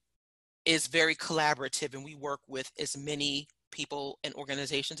organization is very collaborative, and we work with as many people and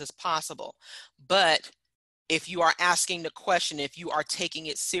organizations as possible. But if you are asking the question, if you are taking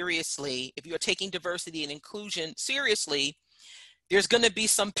it seriously, if you are taking diversity and inclusion seriously, there's going to be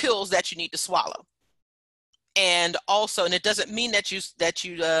some pills that you need to swallow. And also, and it doesn't mean that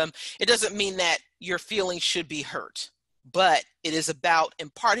it doesn't mean that your feelings should be hurt, but it is about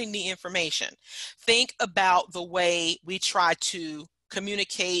imparting the information. Think about the way we try to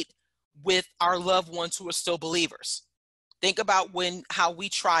communicate with our loved ones who are still believers. Think about how we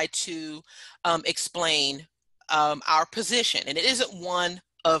try to explain our position, and it isn't one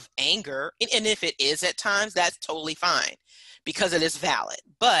of anger, and if it is at times, that's totally fine, because it is valid.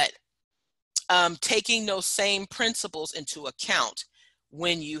 But taking those same principles into account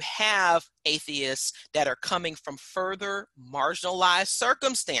when you have atheists that are coming from further marginalized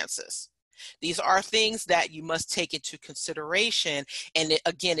circumstances. These are things that you must take into consideration. And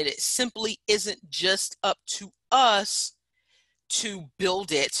it simply isn't just up to us to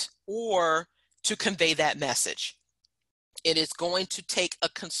build it or to convey that message. It is going to take a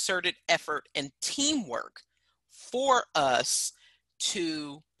concerted effort and teamwork for us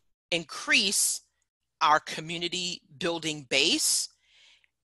to increase our community building base,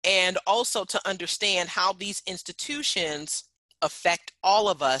 and also to understand how these institutions affect all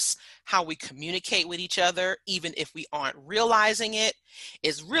of us, how we communicate with each other, even if we aren't realizing it.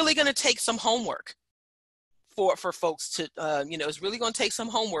 Is really going to take some homework for folks to, it's really going to take some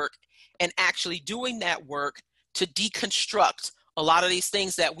homework, and actually doing that work to deconstruct a lot of these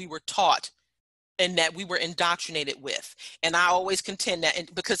things that we were taught and that we were indoctrinated with. And I always contend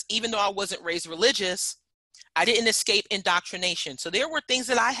that, because even though I wasn't raised religious, I didn't escape indoctrination. So there were things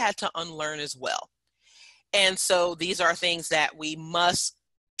that I had to unlearn as well. And so these are things that we must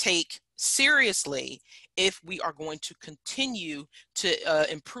take seriously if we are going to continue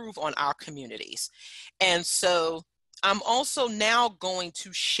to improve on our communities. And so I'm also now going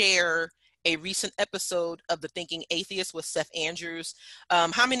to share a recent episode of The Thinking Atheist with Seth Andrews.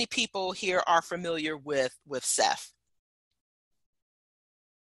 How many people here are familiar with Seth?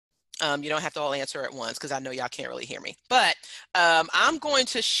 You don't have to all answer at once, because I know y'all can't really hear me. But I'm going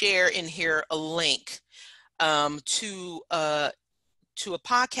to share in here a link to a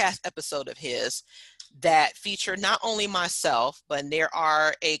podcast episode of his that feature not only myself, but there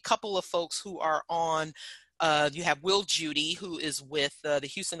are a couple of folks who are on. You have Will Judy, who is with the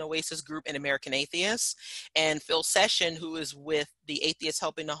Houston Oasis group and American Atheists, and Phil Session, who is with the Atheists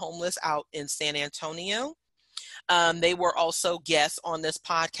Helping the Homeless out in San Antonio. They were also guests on this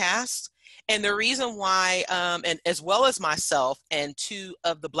podcast. And the reason why, and as well as myself and two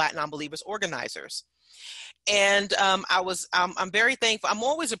of the Black Nonbelievers organizers. And I'm very thankful. I'm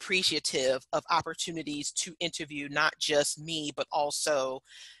always appreciative of opportunities to interview not just me, but also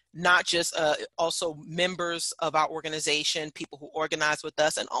also members of our organization, people who organize with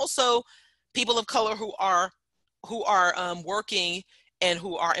us, and also people of color who are working and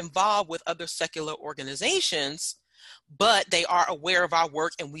who are involved with other secular organizations, but they are aware of our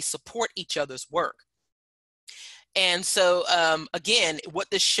work and we support each other's work. And so, again, what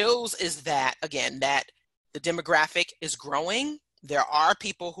this shows is that, again, that the demographic is growing. There are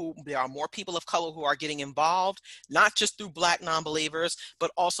more people of color who are getting involved, not just through Black Nonbelievers, but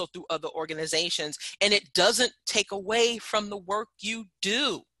also through other organizations. And it doesn't take away from the work you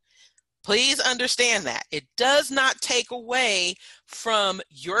do. Please understand that. It does not take away from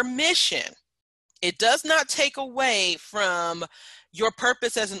your mission. It does not take away from your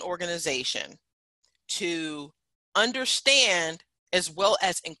purpose as an organization to understand as well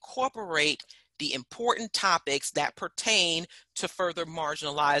as incorporate the important topics that pertain to further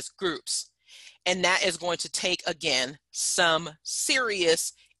marginalized groups. And that is going to take, again, some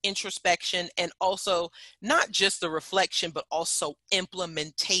serious introspection, and also not just the reflection, but also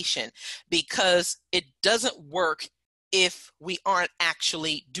implementation, because it doesn't work if we aren't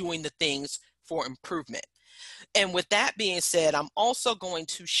actually doing the things for improvement. And with that being said, I'm also going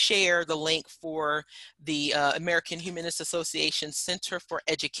to share the link for the American Humanist Association Center for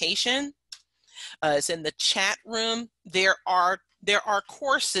Education. It's in the chat room. There are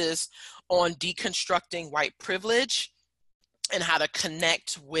courses on deconstructing white privilege and how to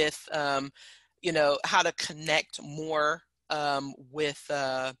connect with, how to connect more with,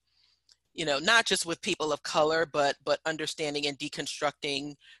 not just with people of color, but understanding and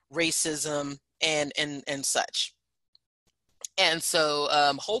deconstructing racism and such. And so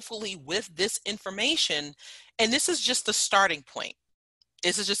hopefully with this information, and this is just the starting point.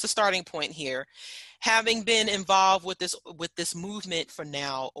 This is just a starting point here. Having been involved with this movement for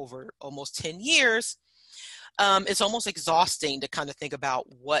now over almost 10 years, it's almost exhausting to kind of think about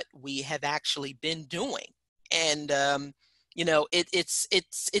what we have actually been doing. And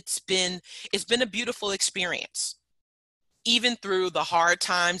it's been a beautiful experience, even through the hard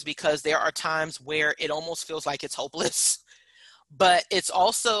times, because there are times where it almost feels like it's hopeless. But it's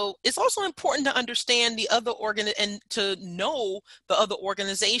also important to understand the other and to know the other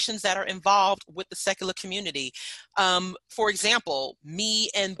organizations that are involved with the secular community. For example, me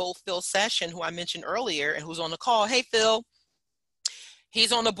and both Phil Session, who I mentioned earlier and who's on the call. Hey, Phil.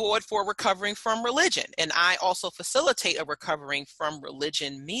 He's on the board for Recovering from Religion. And I also facilitate a Recovering from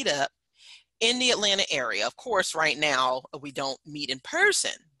Religion meetup in the Atlanta area. Of course, right now we don't meet in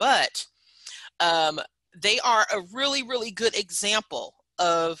person, but they are a really, really good example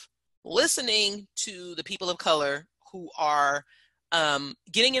of listening to the people of color who are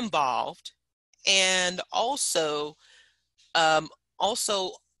getting involved, and also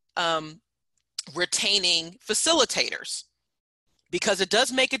retaining facilitators, because it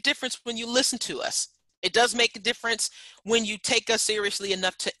does make a difference when you listen to us. It does make a difference when you take us seriously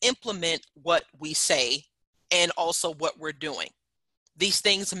enough to implement what we say and also what we're doing. These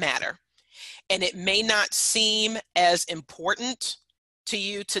things matter. And it may not seem as important to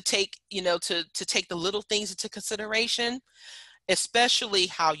you to take, to take the little things into consideration, especially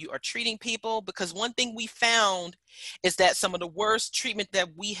how you are treating people. Because one thing we found is that some of the worst treatment that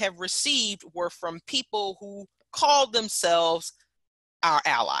we have received were from people who called themselves our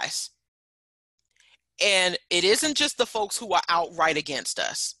allies. And it isn't just the folks who are outright against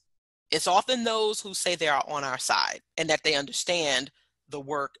us. It's often those who say they are on our side and that they understand the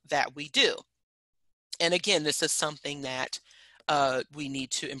work that we do. And again, this is something that we need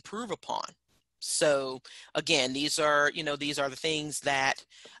to improve upon. So again, these are the things that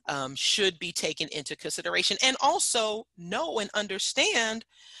should be taken into consideration, and also know and understand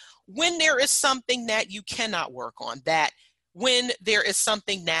when there is something that you cannot work on, that when there is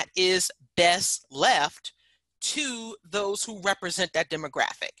something that is best left to those who represent that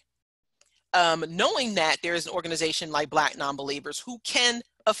demographic. Knowing that there is an organization like Black Nonbelievers who can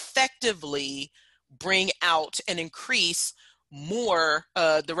effectively bring out and increase more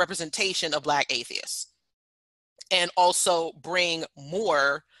the representation of Black atheists, and also bring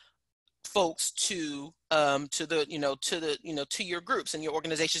more folks to your groups and your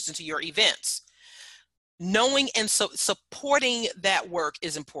organizations and to your events. Knowing and supporting that work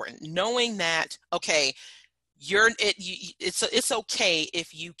is important. Knowing that, okay, it's okay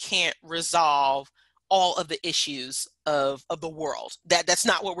if you can't resolve all of the issues of the world. That's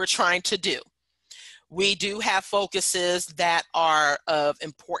not what we're trying to do. We do have focuses that are of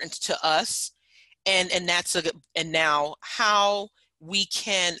importance to us, and now how we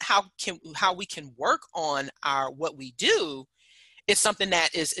can work on what we do is something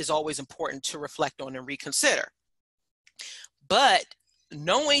that is always important to reflect on and reconsider. But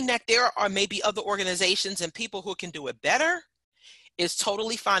knowing that there are maybe other organizations and people who can do it better is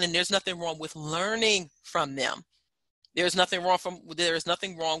totally fine, and there's nothing wrong with learning from them. There's nothing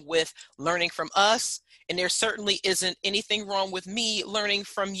wrong with learning from us, and there certainly isn't anything wrong with me learning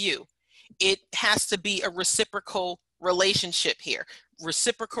from you. It has to be a reciprocal relationship here,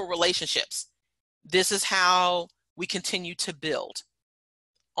 reciprocal relationships. This is how we continue to build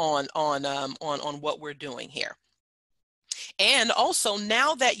on what we're doing here. And also,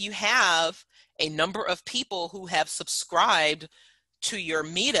 now that you have a number of people who have subscribed to your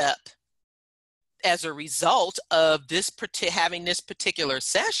meetup as a result of having this particular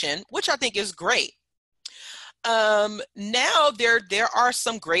session, which I think is great. Now there are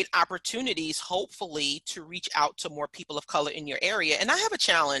some great opportunities, hopefully, to reach out to more people of color in your area. And I have a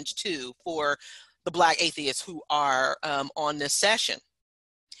challenge too for the Black atheists who are on this session.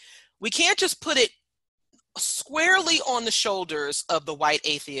 We can't just put it squarely on the shoulders of the white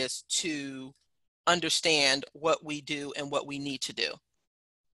atheists to understand what we do and what we need to do.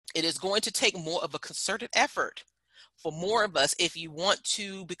 It is going to take more of a concerted effort for more of us. If you want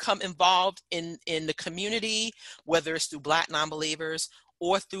to become involved in the community, whether it's through Black Nonbelievers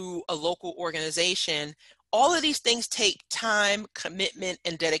or through a local organization, all of these things take time, commitment,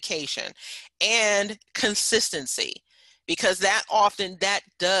 and dedication, and consistency, because that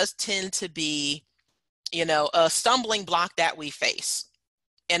does tend to be, a stumbling block that we face.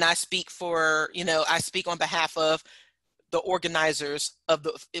 And I speak on behalf of the organizers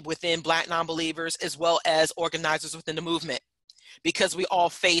within Black Nonbelievers, as well as organizers within the movement, because we all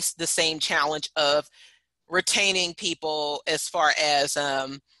face the same challenge of retaining people as far as,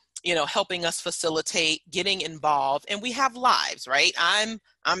 helping us facilitate getting involved. And we have lives, right? I'm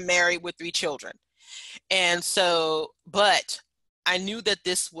married with 3 children. And so, but I knew that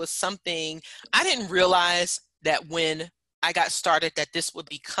this was something, I didn't realize that when I got started that this would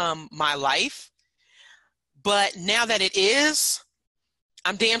become my life. But now that it is,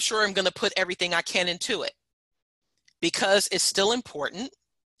 I'm damn sure I'm going to put everything I can into it, because it's still important.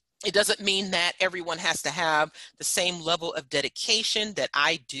 It doesn't mean that everyone has to have the same level of dedication that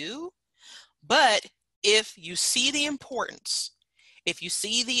I do. But if you see the importance, if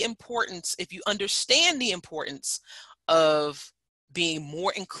you understand the importance of being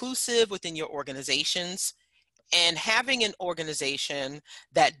more inclusive within your organizations, and having an organization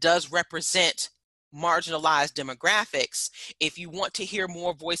that does represent marginalized demographics, if you want to hear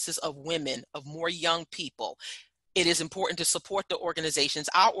more voices of women, of more young people, it is important to support our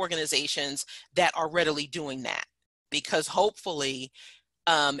organizations that are readily doing that, because hopefully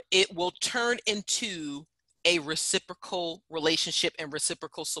it will turn into a reciprocal relationship and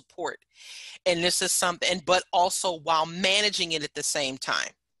reciprocal support. And this is something, but also while managing it at the same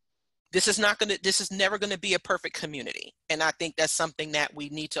time. This is never going to be a perfect community. And I think that's something that we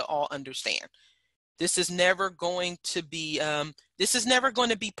need to all understand. This is never going to be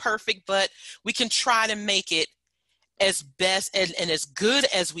perfect, but we can try to make it as best and as good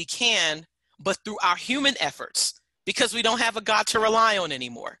as we can, but through our human efforts, because we don't have a God to rely on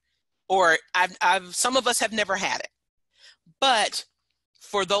anymore. Or some of us have never had it. But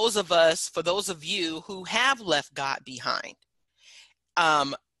for those of you who have left God behind,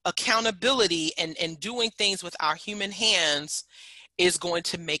 accountability and doing things with our human hands is going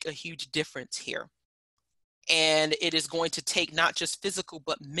to make a huge difference here. And it is going to take not just physical,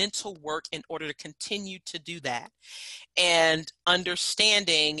 but mental work in order to continue to do that. And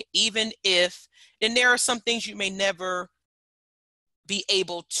understanding, and there are some things you may never be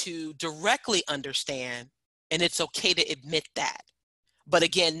able to directly understand, and it's okay to admit that. But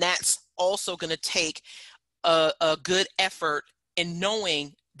again, that's also going to take a good effort in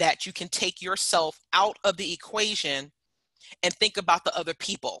knowing that you can take yourself out of the equation and think about the other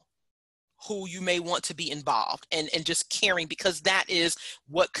people who you may want to be involved, and just caring, because that is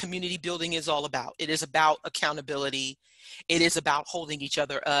what community building is all about. It is about accountability. It is about holding each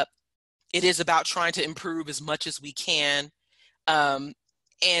other up. It is about trying to improve as much as we can, and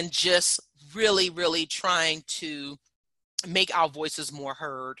just really, really trying to make our voices more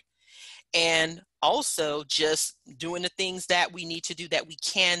heard. And also just doing the things that we need to do, that we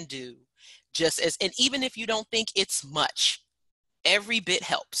can do, and even if you don't think it's much, every bit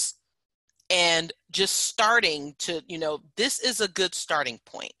helps. And just starting to, this is a good starting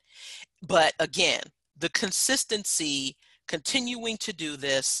point. But again, the consistency, continuing to do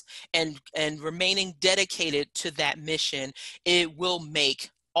this and remaining dedicated to that mission, it will make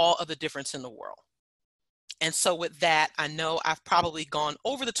all of the difference in the world. And so with that, I know I've probably gone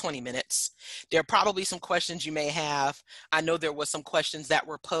over the 20 minutes. There are probably some questions you may have. I know there was some questions that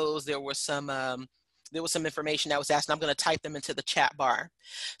were posed. There was some information that was asked, and I'm going to type them into the chat bar.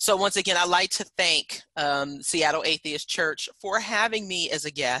 So once again, I'd like to thank Seattle Atheist Church for having me as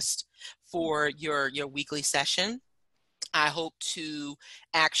a guest for your weekly session. I hope to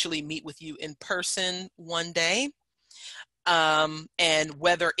actually meet with you in person one day. And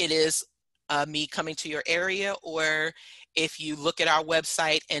whether it is me coming to your area, or if you look at our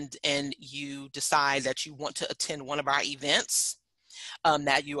website and you decide that you want to attend one of our events,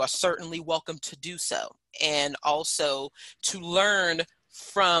 that you are certainly welcome to do so. And also to learn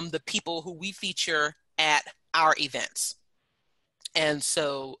from the people who we feature at our events. And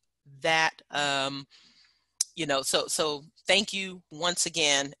so that, so thank you once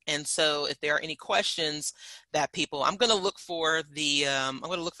again. And so if there are any questions that I'm going to look for the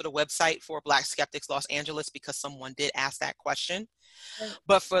website for Black Skeptics Los Angeles, because someone did ask that question.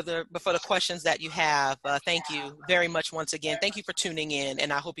 But for the questions that you have, thank you very much once again. Thank you for tuning in,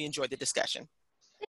 and I hope you enjoyed the discussion.